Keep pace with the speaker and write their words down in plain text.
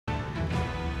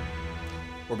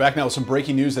We're back now with some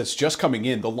breaking news that's just coming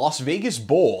in. The Las Vegas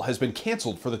Bowl has been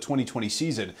canceled for the 2020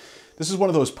 season. This is one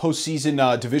of those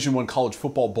postseason Division I college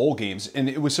football bowl games, and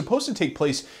it was supposed to take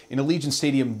place in Allegiant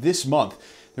Stadium this month.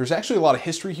 There's actually a lot of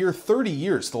history here. 30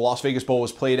 years the Las Vegas Bowl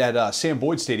was played at Sam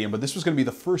Boyd Stadium, but this was going to be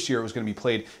the first year it was going to be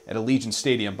played at Allegiant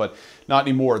Stadium, but not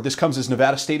anymore. This comes as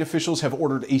Nevada state officials have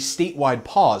ordered a statewide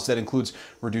pause that includes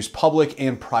reduced public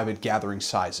and private gathering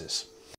sizes.